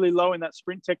get really low in that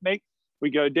sprint technique. We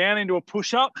go down into a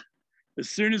push up. As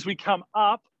soon as we come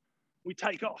up, we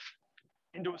take off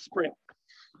into a sprint.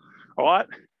 All right.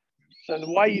 So the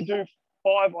way you do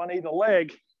 5 on either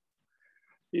leg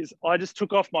is I just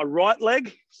took off my right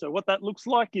leg. So what that looks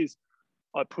like is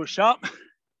I push up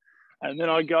and then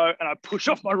I go and I push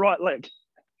off my right leg.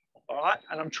 All right.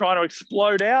 And I'm trying to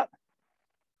explode out.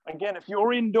 Again, if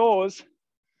you're indoors,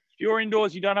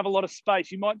 you don't have a lot of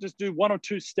space. You might just do 1 or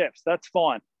 2 steps. That's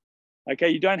fine. Okay.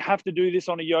 You don't have to do this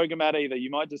on a yoga mat either.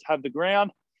 You might just have the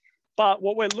ground. But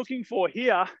what we're looking for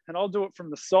here, and I'll do it from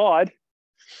the side,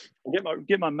 I'll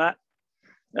get my mat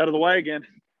out of the way again.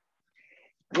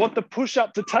 what the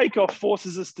push-up to takeoff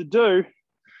forces us to do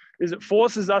is it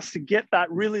forces us to get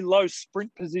that really low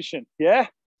sprint position, yeah?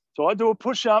 So I do a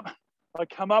push-up, I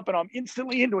come up and I'm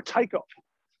instantly into a takeoff,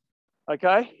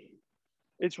 okay?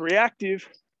 It's reactive,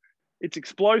 it's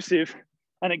explosive,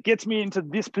 and it gets me into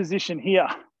this position here,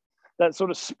 that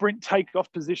sort of sprint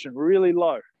takeoff position, really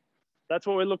low. That's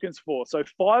what we're looking for. So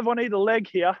 5 on either leg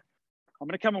here. I'm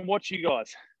gonna come and watch you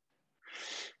guys.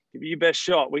 Give you your best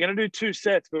shot. We're gonna do 2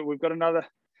 sets, but we've got another,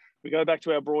 we go back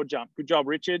to our broad jump. Good job,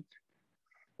 Richard.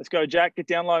 Let's go, Jack. Get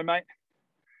down low, mate.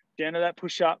 Down to that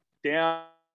push up, down,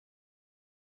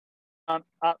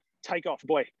 up, take off,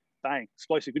 boy. Bang,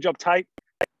 explosive. Good job, Tate.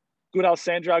 Good,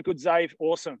 Alessandra. Good, Zave.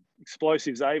 Awesome.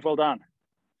 Explosive, Zave. Well done.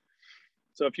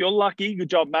 So if you're lucky, good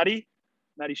job, Maddie.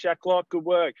 Maddie Shacklock, good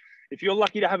work. If you're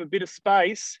lucky to have a bit of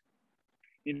space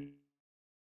in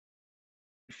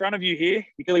front of you here,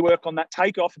 you can really work on that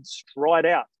takeoff and stride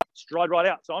out. Stride right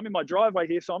out. So I'm in my driveway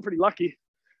here, so I'm pretty lucky.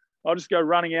 I'll just go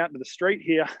running out into the street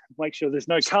here, make sure there's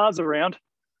no cars around.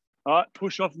 All right,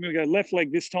 push off. I'm going to go left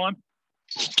leg this time.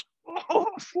 Oh,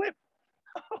 slip.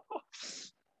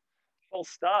 False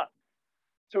start.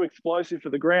 Too explosive for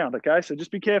the ground, okay? So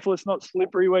just be careful it's not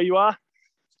slippery where you are.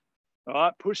 All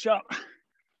right, push up.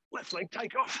 Left leg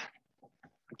take off.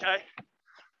 Okay.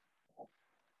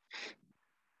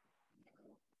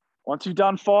 Once you've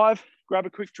done 5, grab a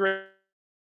quick drink.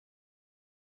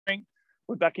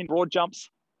 We're back in broad jumps.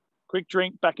 Quick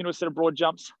drink, back into a set of broad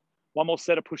jumps. 1 more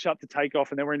set of push up to take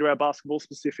off, and then we're into our basketball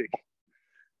specific.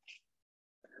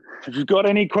 If you've got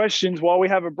any questions while we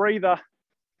have a breather,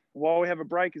 while we have a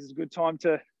break, is a good time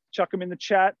to chuck them in the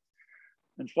chat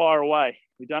and fire away.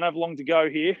 We don't have long to go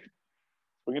here.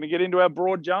 We're going to get into our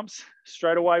broad jumps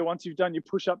straight away once you've done your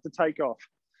push up to take off.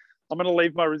 I'm going to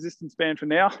leave my resistance band for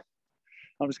now.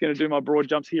 I'm just going to do my broad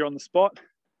jumps here on the spot.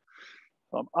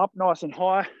 So I'm up nice and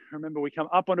high. Remember, we come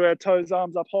up onto our toes,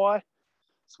 arms up high,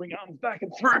 swing arms back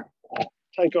and through,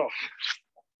 take off.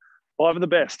 5 of the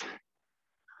best.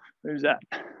 Who's that?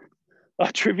 Oh,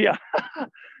 trivia.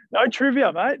 No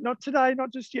trivia, mate. Not today,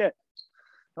 not just yet.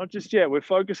 Not just yet. We're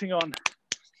focusing on,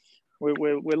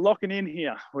 we're locking in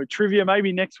here. We're trivia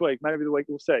maybe next week, maybe the week,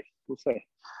 we'll see. We'll see.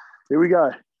 Here we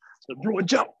go. So broad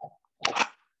jump.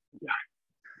 Yeah.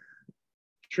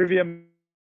 Trivia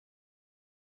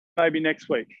maybe next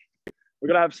week. We're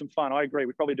going to have some fun. I agree.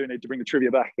 We probably do need to bring the trivia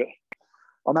back, but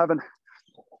I'm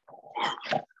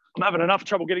having enough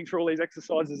trouble getting through all these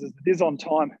exercises as it is on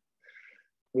time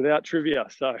without trivia.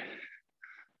 So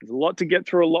there's a lot to get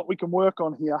through, a lot we can work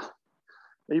on here,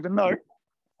 even though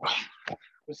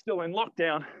we're still in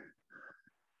lockdown.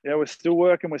 Yeah, we're still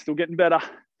working. We're still getting better.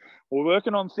 We're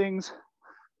working on things.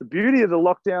 The beauty of the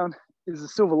lockdown is the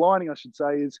silver lining, I should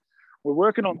say, is we're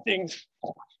working on things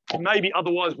maybe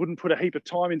otherwise wouldn't put a heap of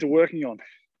time into working on,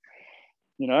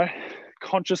 you know,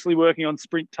 consciously working on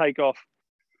sprint takeoff,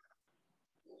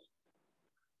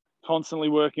 constantly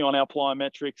working on our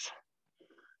plyometrics.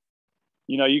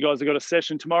 You know, you guys have got a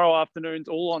session tomorrow afternoon,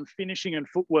 all on finishing and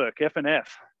footwork,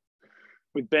 F&F,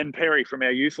 with Ben Perry from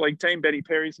our youth league team. Betty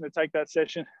Perry's going to take that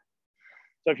session.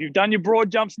 So if you've done your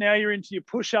broad jumps now, you're into your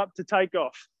push up to take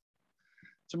off.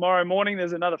 Tomorrow morning,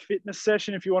 there's another fitness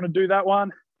session if you want to do that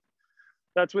one.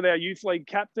 That's with our youth league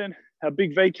captain, our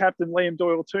big V captain, Liam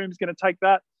Doyle-Toombs, going to take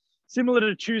that. Similar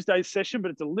to Tuesday's session,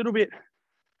 but it's a little bit,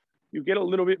 you'll get a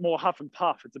little bit more huff and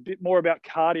puff. It's a bit more about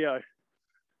cardio.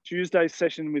 Tuesday's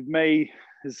session with me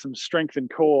is some strength and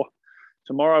core.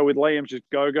 Tomorrow with Liam, just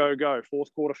go, go, go. 4th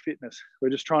quarter fitness. We're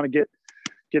just trying to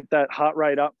get that heart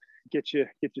rate up, get you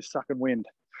sucking wind.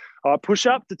 All right, push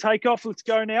up to take off. Let's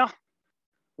go now.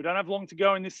 We don't have long to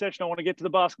go in this session. I want to get to the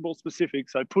basketball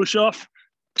specifics. So push off,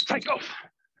 take off.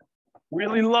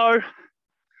 Really low,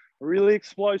 really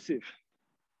explosive.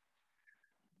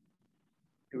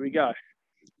 Here we go.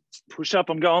 Push up.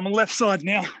 I'm going on the left side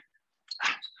now.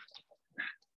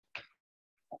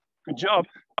 Good job.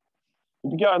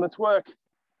 Here we go. Let's work.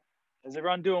 How's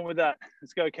everyone doing with that?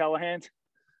 Let's go, Callahans.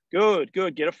 Good,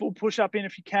 good. Get a full push up in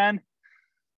if you can.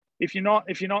 If you're not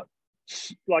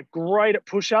like great at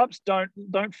push-ups,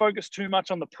 don't focus too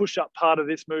much on the push-up part of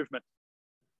this movement.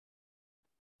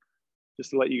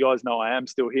 Just to let you guys know, I am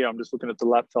still here. I'm just looking at the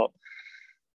laptop.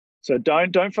 So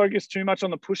don't focus too much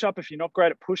on the push-up. If you're not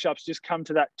great at push-ups, just come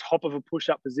to that top of a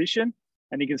push-up position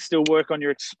and you can still work on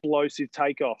your explosive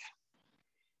takeoff.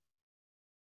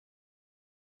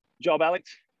 Good job, Alex.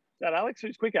 Is that Alex?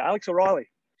 Who's quicker? Alex or Riley?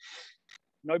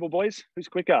 Noble boys, who's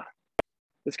quicker?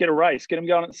 Let's get a race. Get them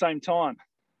going at the same time.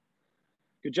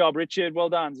 Good job, Richard. Well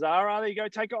done. Zara, there you go.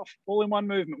 Take off. All in one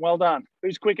movement. Well done.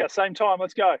 Who's quicker? Same time.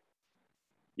 Let's go.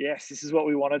 Yes, this is what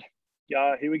we wanted.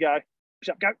 Go. Here we go. Push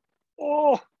up. Go.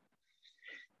 Oh.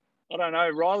 I don't know.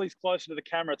 Riley's closer to the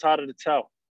camera. It's harder to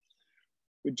tell.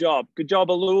 Good job. Good job,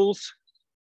 Aluls.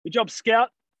 Good job, Scout.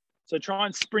 So try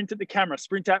and sprint at the camera.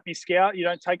 Sprint at me, Scout. You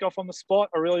don't take off on the spot.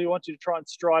 I really want you to try and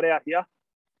stride out here.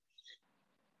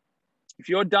 If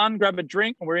you're done, grab a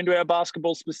drink and we're into our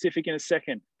basketball specific in a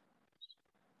second.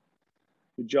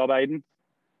 Good job, Aiden.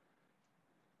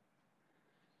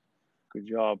 Good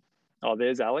job. Oh,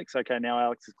 there's Alex. Okay, now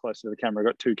Alex is closer to the camera. I've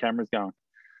got 2 cameras going.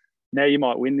 Now you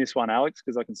might win this one, Alex,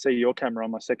 because I can see your camera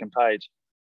on my second page.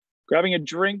 Grabbing a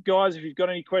drink, guys. If you've got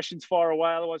any questions, fire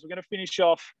away. Otherwise, we're going to finish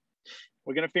off.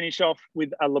 We're going to finish off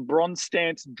with a LeBron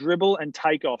stance, dribble, and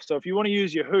takeoff. So if you want to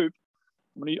use your hoop,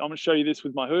 I'm going to show you this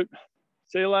with my hoop.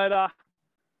 See you later.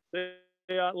 See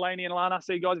you, Lainey and Lana.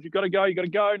 See you guys. If you've got to go, you've got to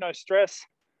go. No stress.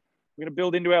 We're going to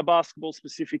build into our basketball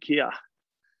specific here.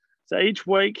 So each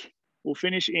week we'll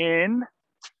finish in,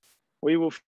 we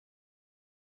will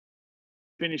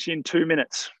finish in 2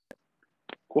 minutes,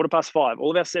 5:15. All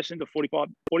of our sessions are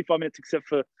 45 minutes except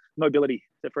for mobility,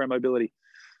 except for our mobility.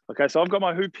 Okay, so I've got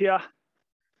my hoop here.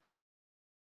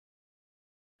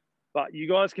 But you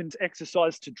guys can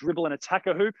exercise to dribble and attack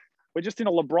a hoop. We're just in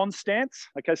a LeBron stance.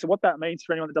 Okay, so what that means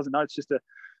for anyone that doesn't know, it's just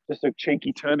a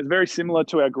cheeky term. It's very similar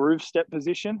to our groove step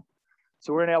position.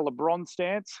 So we're in our LeBron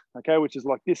stance, okay, which is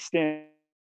like this stance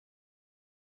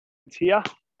here.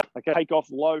 Okay, take off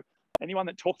low. Anyone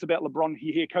that talks about LeBron,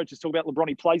 you hear coaches talk about LeBron,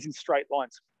 he plays in straight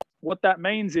lines. What that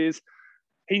means is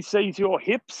he sees your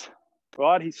hips,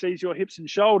 right? He sees your hips and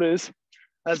shoulders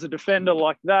as a defender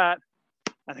like that,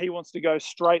 and he wants to go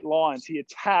straight lines. He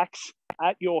attacks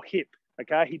at your hip,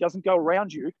 okay? He doesn't go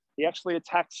around you. He actually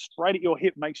attacks straight at your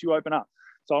hip, makes you open up.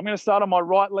 So I'm going to start on my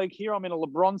right leg here. I'm in a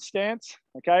LeBron stance,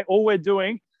 okay? All we're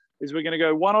doing is we're going to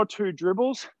go 1 or 2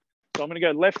 dribbles. So I'm going to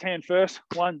go left hand first.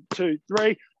 1, 2,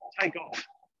 3, take off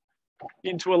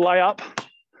into a layup.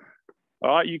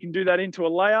 All right, you can do that into a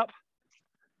layup.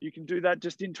 You can do that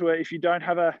just into a, if you don't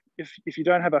have a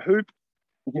hoop,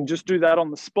 you can just do that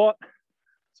on the spot.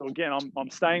 So again,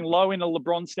 I'm staying low in a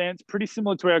LeBron stance, pretty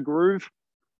similar to our groove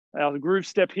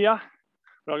step here.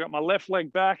 But I got my left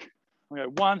leg back. I go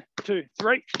 1, 2,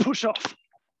 3, push off.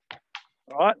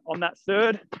 All right, on that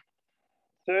third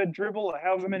dribble, or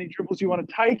however many dribbles you want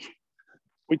to take,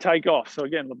 we take off. So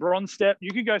again, LeBron step.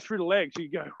 You could go through the legs.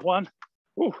 You go 1,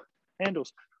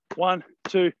 handles. 1,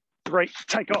 2, 3,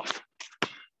 take off.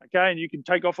 Okay, and you can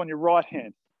take off on your right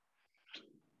hand.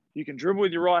 You can dribble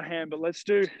with your right hand, but let's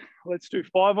do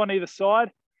 5 on either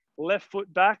side. Left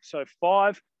foot back, so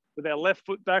 5 with our left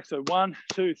foot back. So 1,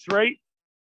 2, 3.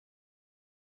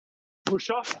 Push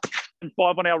off, and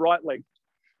 5 on our right leg.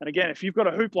 And again, if you've got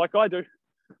a hoop like I do,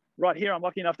 right here, I'm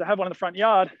lucky enough to have one in the front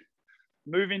yard,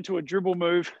 move into a dribble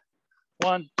move,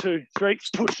 1, 2, 3,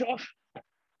 push off,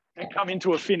 and come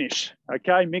into a finish.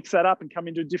 Okay, mix that up and come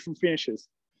into different finishes.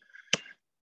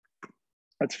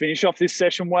 Let's finish off this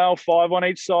session well, 5 on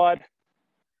each side.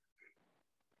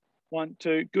 1,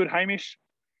 2, good, Hamish.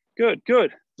 Good.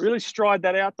 Really stride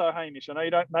that out though, Hamish. I know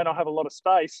you may not have a lot of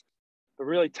space, but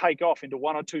really take off into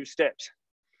 1 or 2 steps.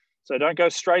 So don't go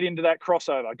straight into that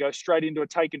crossover. Go straight into a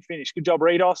take and finish. Good job,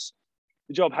 Redos.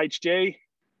 Good job, HG.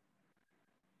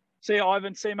 See you,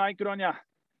 Ivan. See you, mate. Good on you.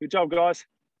 Good job, guys.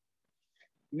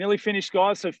 Nearly finished,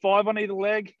 guys. So 5 on either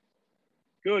leg.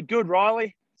 Good,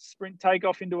 Riley. Sprint take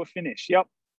off into a finish. Yep.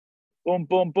 Boom,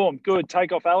 boom, boom. Good.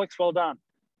 Take off, Alex. Well done.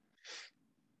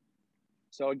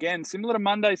 So again, similar to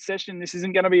Monday's session, this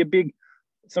isn't going to be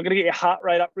it's not going to get your heart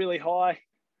rate up really high.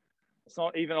 It's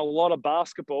not even a lot of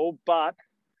basketball, but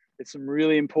it's some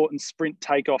really important sprint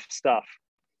takeoff stuff.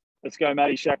 Let's go,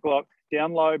 Matty Shacklock.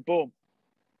 Down low, boom.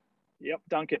 Yep,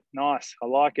 dunk it. Nice. I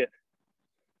like it.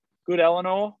 Good,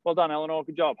 Eleanor. Well done, Eleanor.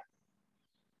 Good job.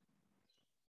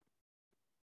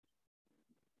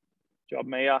 Job,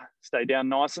 Mia. Stay down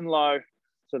nice and low.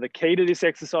 So the key to this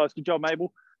exercise, good job,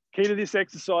 Mabel. Key to this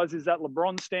exercise is that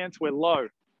LeBron stance. We're low.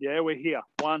 Yeah, we're here.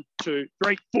 1, 2,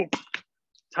 3, boom.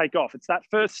 Take off. It's that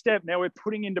first step. Now we're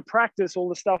putting into practice all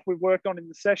the stuff we've worked on in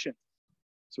the session.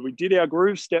 So we did our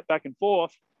groove step back and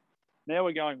forth. Now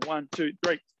we're going 1, 2,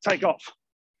 3, take off.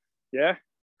 Yeah,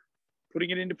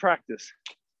 putting it into practice.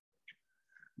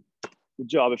 Good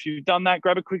job. If you've done that,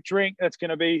 grab a quick drink. That's going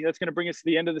to bring us to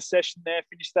the end of the session there.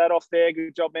 Finish that off there.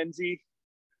 Good job, Menzie.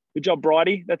 Good job,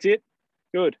 Bridie. That's it.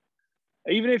 Good.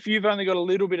 Even if you've only got a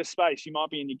little bit of space, you might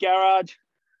be in your garage.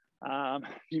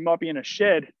 You might be in a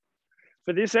shed.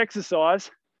 For this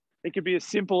exercise, it could be as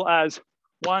simple as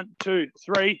 1, 2,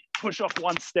 3, push off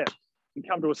 1 step and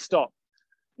come to a stop.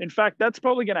 In fact, that's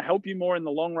probably going to help you more in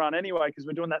the long run anyway, because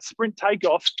we're doing that sprint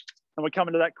takeoff and we're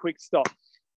coming to that quick stop.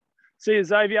 See you,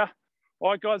 Xavier.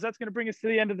 All right, guys, that's going to bring us to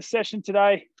the end of the session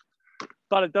today.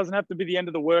 but it doesn't have to be the end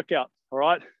of the workout. All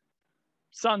right.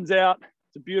 Sun's out.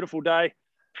 It's a beautiful day.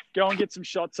 Go and get some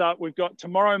shots up. We've got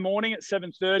tomorrow morning at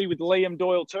 7:30 with Liam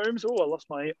Doyle Toombs. Oh, I lost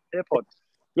my AirPod.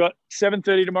 We've got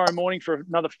 7:30 tomorrow morning for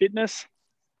another fitness.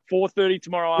 4:30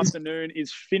 tomorrow afternoon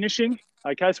is finishing.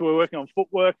 Okay, so we're working on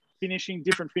footwork, finishing,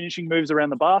 different finishing moves around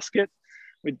the basket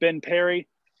with Ben Perry.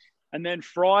 And then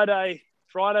Friday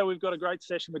we've got a great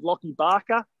session with Lockie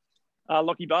Barker.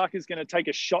 Lockie Barker is going to take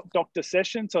a shot doctor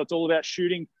session. So it's all about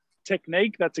shooting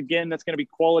technique. That's going to be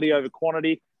quality over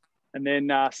quantity. And then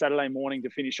Saturday morning to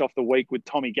finish off the week with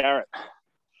Tommy Garrett.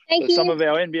 Thank you. Some of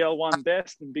our NBL 1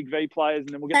 best and Big V players, and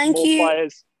then we'll get some more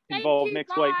players involved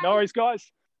next week. No worries, guys.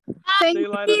 Thank See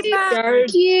you later. you.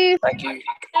 Thank you. Thank you.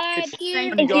 Thank you.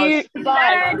 Thank you, guys.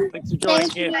 Bye. Thanks for joining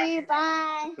Thank in. you.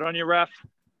 Bye. Good on you, Raf.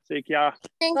 See you, Kiara.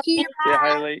 Thank you. See you,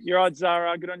 Haley. You're right,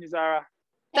 Zara. Good on you, Zara.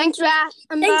 Thanks, Raf.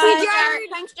 Thank you, Jared.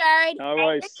 Thanks, Jared. No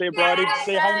worries. See you, Brody.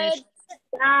 See you, Hamish.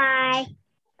 Bye.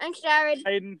 Thanks, Jared.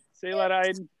 Aiden. See you later,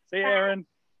 Aiden. See you, Aaron.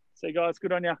 See you, guys.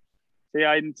 Good on you. See you,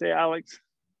 Aiden. See you, Alex.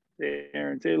 See you,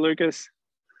 Aaron. See you, Lucas.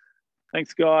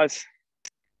 Thanks, guys.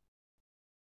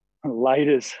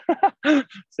 Laters.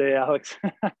 See you, Alex.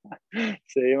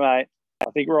 See you, mate.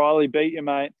 I think Riley beat you,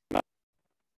 mate.